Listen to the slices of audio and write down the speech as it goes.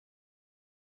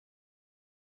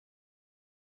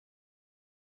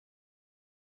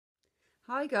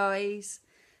Hi guys,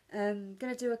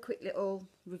 gonna do a quick little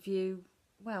review,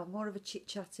 well more of a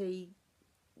chit-chatty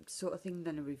sort of thing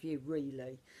than a review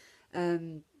really,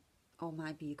 or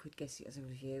maybe you could guess it as a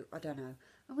review, I don't know.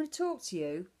 I'm going to talk to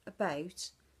you about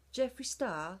Jeffree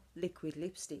Star liquid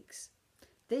lipsticks.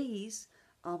 These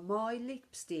are my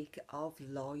lipstick of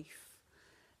life.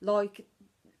 Like,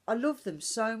 I love them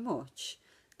so much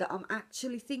that I'm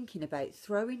actually thinking about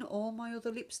throwing all my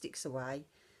other lipsticks away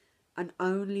and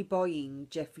only buying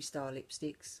Jeffree Star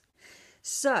lipsticks.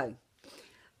 So,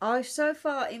 I've so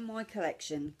far in my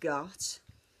collection got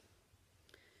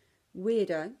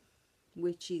Weirdo,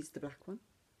 which is the black one,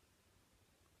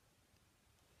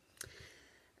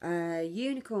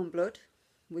 Unicorn Blood,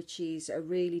 which is a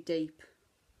really deep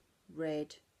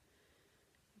red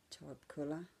type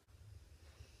colour.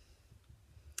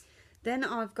 Then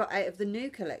I've got, out of the new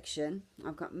collection,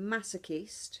 I've got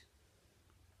Masochist,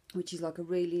 which is like a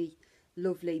really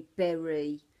lovely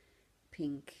berry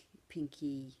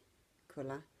pinky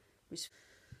colour.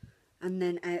 And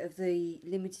then out of the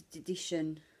limited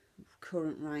edition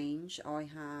current range, I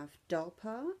have Doll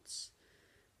Parts,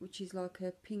 which is like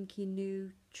a pinky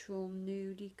neutral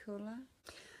nudie colour.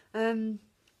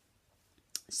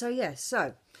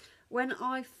 So when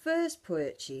I first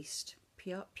purchased,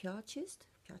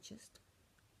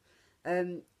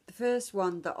 the first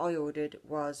one that I ordered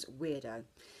was Weirdo,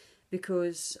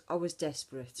 because I was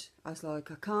desperate. I was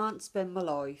like, I can't spend my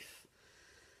life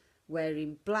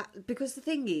wearing black, because the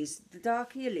thing is, the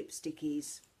darker your lipstick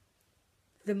is,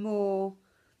 the more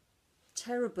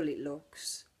terrible it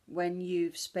looks when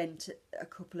you've spent a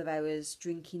couple of hours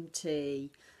drinking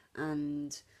tea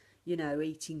and, you know,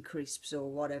 eating crisps or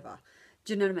whatever.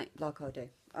 Do you know what I mean? Like I do.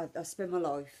 I spend my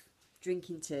life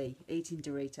drinking tea, eating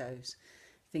Doritos,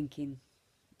 thinking,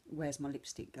 where's my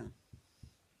lipstick gone?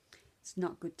 It's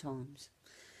not good times.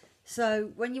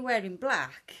 So when you're wearing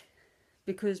black,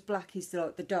 because black is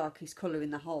like the darkest colour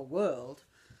in the whole world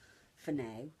for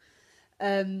now,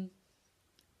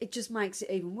 it just makes it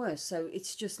even worse. So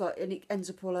it's just like, and it ends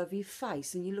up all over your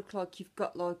face, and you look like you've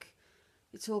got like,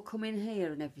 it's all come in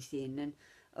here and everything, and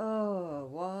oh,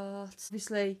 what?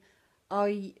 Obviously,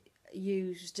 I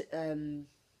used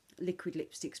liquid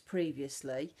lipsticks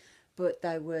previously, but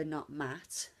they were not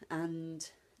matte,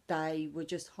 and they were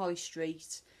just high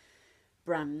street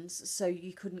brands, so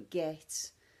you couldn't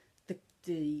get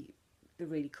the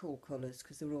really cool colours,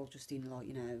 because they were all just in, like,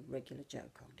 you know, regular Joe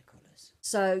kind of colours.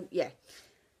 So yeah,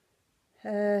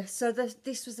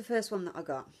 this was the first one that I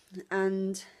got,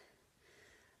 and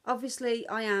obviously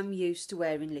I am used to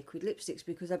wearing liquid lipsticks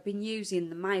because I've been using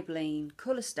the Maybelline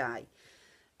Colour Stay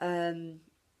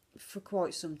for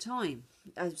quite some time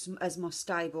as my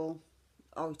stable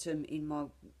item in my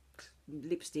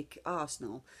lipstick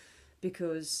arsenal,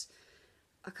 because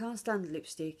I can't stand the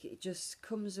lipstick. It just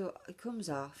comes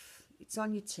off. It's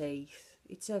on your teeth.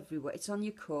 It's everywhere. It's on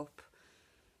your cup.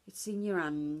 It's in your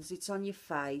hands. It's on your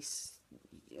face.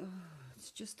 Oh,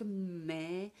 it's just a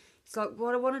meh. It's like,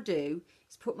 what I want to do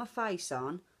is put my face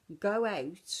on, go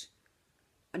out,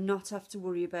 and not have to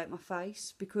worry about my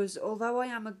face. Because although I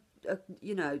am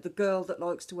you know, the girl that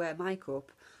likes to wear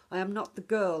makeup, I am not the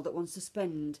girl that wants to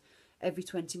spend every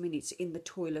 20 minutes in the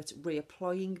toilet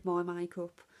reapplying my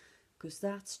makeup, because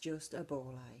that's just a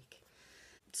ball ache.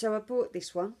 So I bought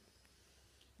this one,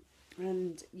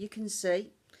 and you can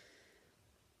see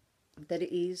that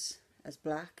it is as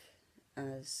black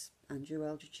as Andrew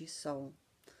Eldridge's soul.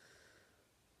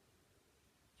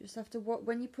 Just have to,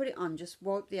 when you put it on, just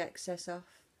wipe the excess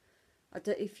off.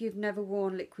 If you've never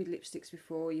worn liquid lipsticks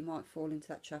before, you might fall into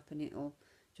that trap and it'll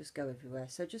just go everywhere.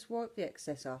 So just wipe the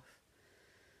excess off.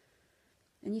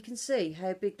 And you can see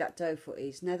how big that doe foot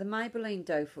is. Now, the Maybelline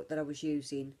doe foot that I was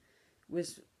using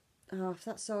was half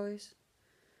that size.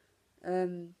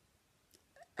 And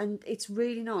it's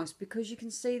really nice because you can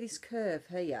see this curve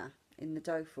here in the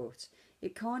doe foot.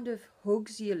 It kind of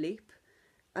hugs your lip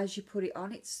as you put it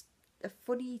on. It's a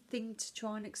funny thing to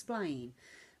try and explain,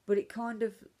 but it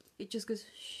just goes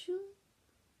shoo,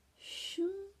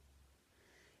 shoo.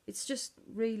 It's just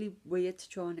really weird to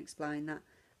try and explain that,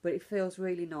 but it feels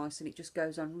really nice and it just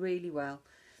goes on really well.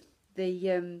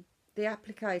 The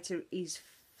applicator is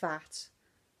fat,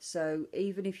 so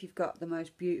even if you've got the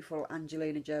most beautiful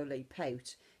Angelina Jolie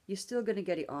pout, you're still going to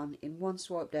get it on in one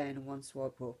swipe down and one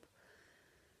swipe up.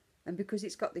 And because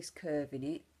it's got this curve in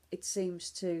it, it seems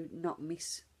to not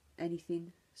miss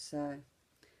anything. So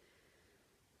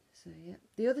yeah.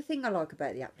 The other thing I like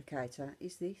about the applicator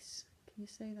is this. Can you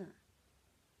see that?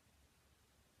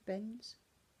 Bends.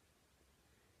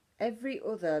 Every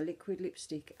other liquid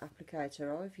lipstick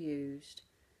applicator I've used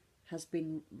has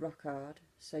been rock hard,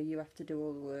 so you have to do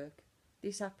all the work.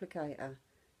 this applicator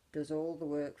does all the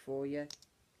work for you.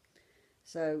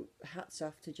 So hats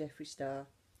off to Jeffree Star.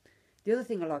 The other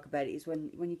thing I like about it is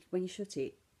when you shut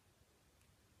it,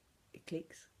 it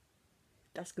clicks.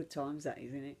 That's good times, that,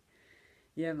 isn't it?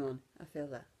 Yeah, man, I feel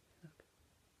that. Look.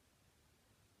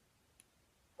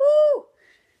 Woo!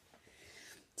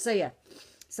 So yeah,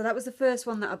 so that was the first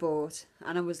one that I bought,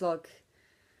 and I was like,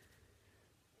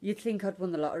 you'd think I'd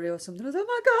won the lottery or something. I was like, oh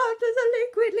my God, there's a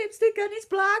liquid lipstick and it's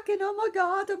black, and oh my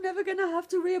God, I'm never going to have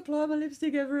to reapply my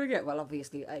lipstick ever again. Well,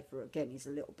 obviously, ever again is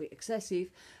a little bit excessive,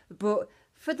 but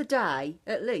for the day,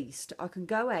 at least, I can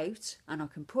go out and I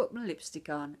can put my lipstick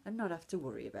on and not have to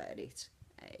worry about it.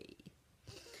 Hey.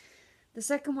 The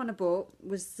second one I bought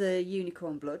was the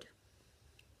Unicorn Blood.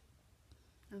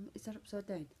 Is that upside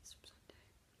down? It's upside down.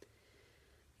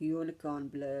 Unicorn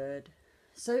Blood.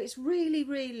 So it's really,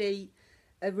 really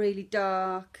a really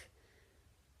dark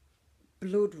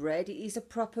blood red. It is a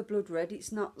proper blood red.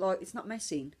 It's not like, it's not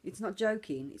messing. It's not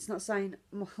joking. It's not saying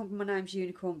my name's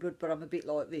Unicorn Blood, but I'm a bit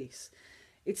like this.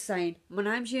 It's saying my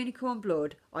name's Unicorn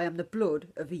Blood. I am the blood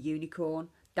of a unicorn.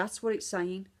 That's what it's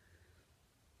saying.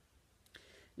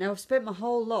 Now, I've spent my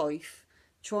whole life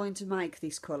trying to make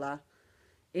this colour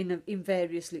in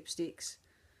various lipsticks,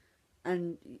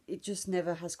 and it just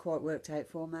never has quite worked out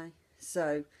for me.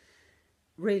 So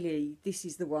really, this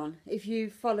is the one. If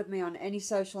you've followed me on any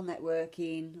social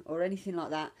networking or anything like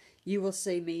that, you will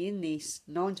see me in this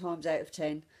 9 times out of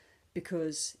 10,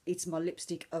 because it's my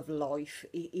lipstick of life.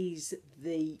 It is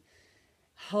the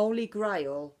holy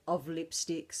grail of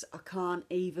lipsticks. I can't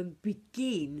even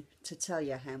begin to tell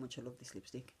you how much I love this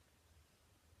lipstick.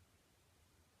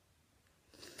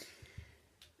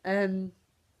 The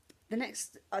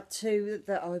next two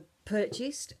that I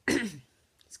purchased,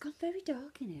 it's gone very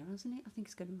dark in here, hasn't it? I think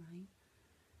it's going to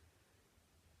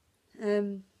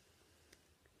rain.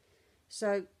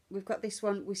 So we've got this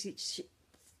one, which is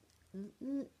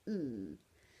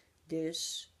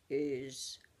this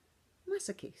is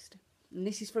Masochist, and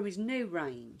this is from his new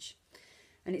range,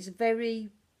 and it's a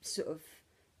very sort of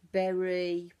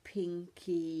berry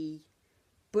pinky,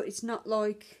 but it's not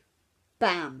like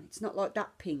bam, it's not like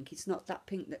that pink. It's not that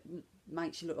pink that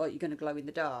makes you look like you're going to glow in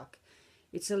the dark.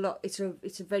 It's a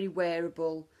very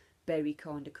wearable berry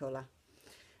kind of colour.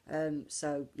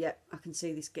 So yeah, I can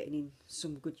see this getting in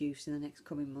some good use in the next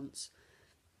coming months.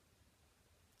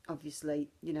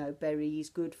 Obviously, you know, berry is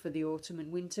good for the autumn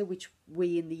and winter, which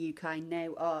we in the UK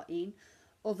now are in.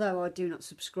 Although I do not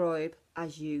subscribe,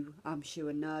 as you I'm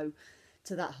sure know,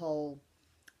 to that whole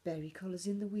berry colours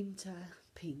in the winter,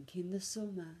 pink in the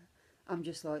summer. I'm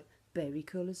just like, berry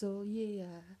colours all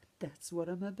year, that's what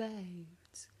I'm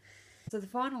about. So the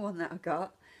final one that I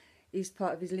got is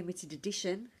part of his limited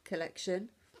edition collection,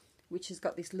 which has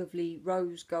got this lovely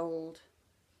rose gold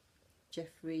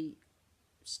Jeffree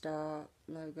Star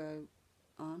logo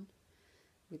on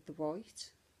with the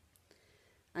white,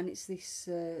 and it's this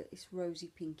rosy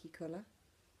pinky colour,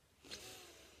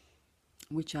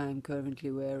 which I am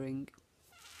currently wearing.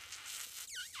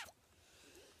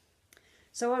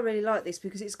 So I really like this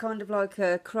because it's kind of like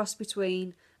a cross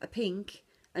between a pink,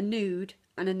 a nude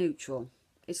and a neutral.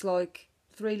 It's like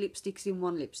 3 lipsticks in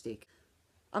 1 lipstick.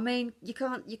 I mean, you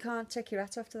can't take your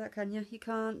hat off to that, can you? You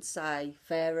can't say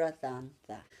fairer than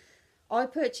that. I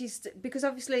purchased, because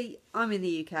obviously I'm in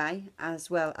the UK,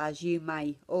 as well as you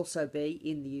may also be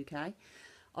in the UK.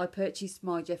 I purchased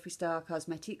my Jeffree Star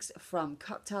cosmetics from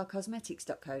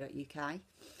cocktailcosmetics.co.uk.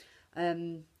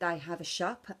 They have a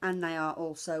shop and they are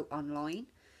also online.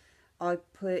 I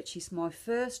purchased my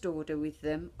first order with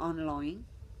them online,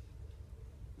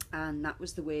 and that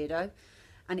was the Weirdo,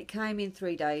 and it came in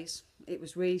 3 days. It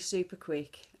was really super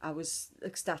quick. I was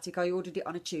ecstatic. I ordered it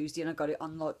on a Tuesday and I got it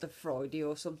on like the Friday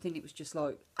or something. It was just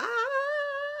like, ah!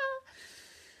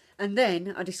 And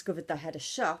then I discovered they had a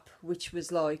shop which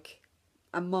was like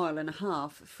 1.5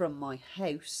 miles from my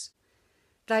house.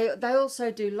 They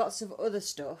also do lots of other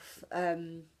stuff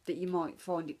that you might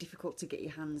find it difficult to get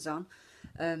your hands on.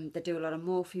 They do a lot of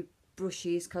Morphe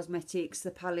brushes, cosmetics,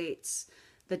 the palettes.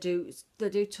 They do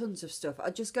tons of stuff. I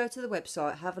just go to the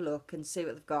website, have a look and see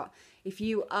what they've got. If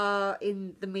you are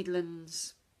in the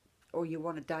Midlands or you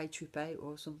want a day trip out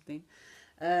or something,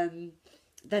 then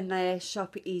their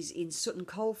shop is in Sutton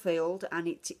Coldfield, and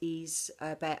it is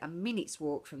about a minute's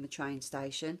walk from the train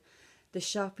station. The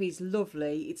shop is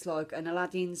lovely. It's like an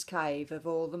Aladdin's cave of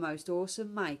all the most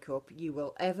awesome makeup you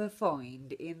will ever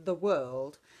find in the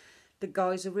world. The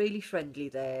guys are really friendly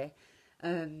there.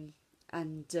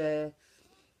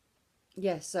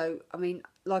 Yeah, so, I mean,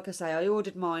 like I say, I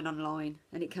ordered mine online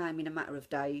and it came in a matter of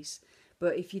days.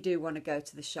 But if you do want to go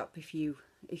to the shop, if you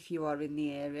are in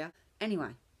the area.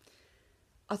 Anyway,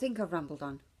 I think I've rambled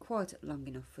on quite long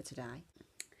enough for today.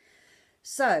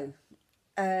 So,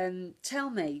 tell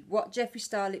me, what Jeffree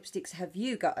Star lipsticks have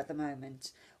you got at the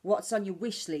moment? What's on your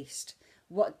wish list?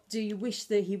 What do you wish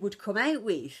that he would come out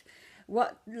with?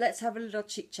 Let's have a little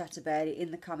chit chat about it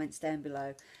in the comments down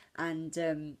below.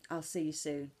 And I'll see you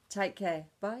soon. Take care.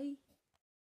 Bye.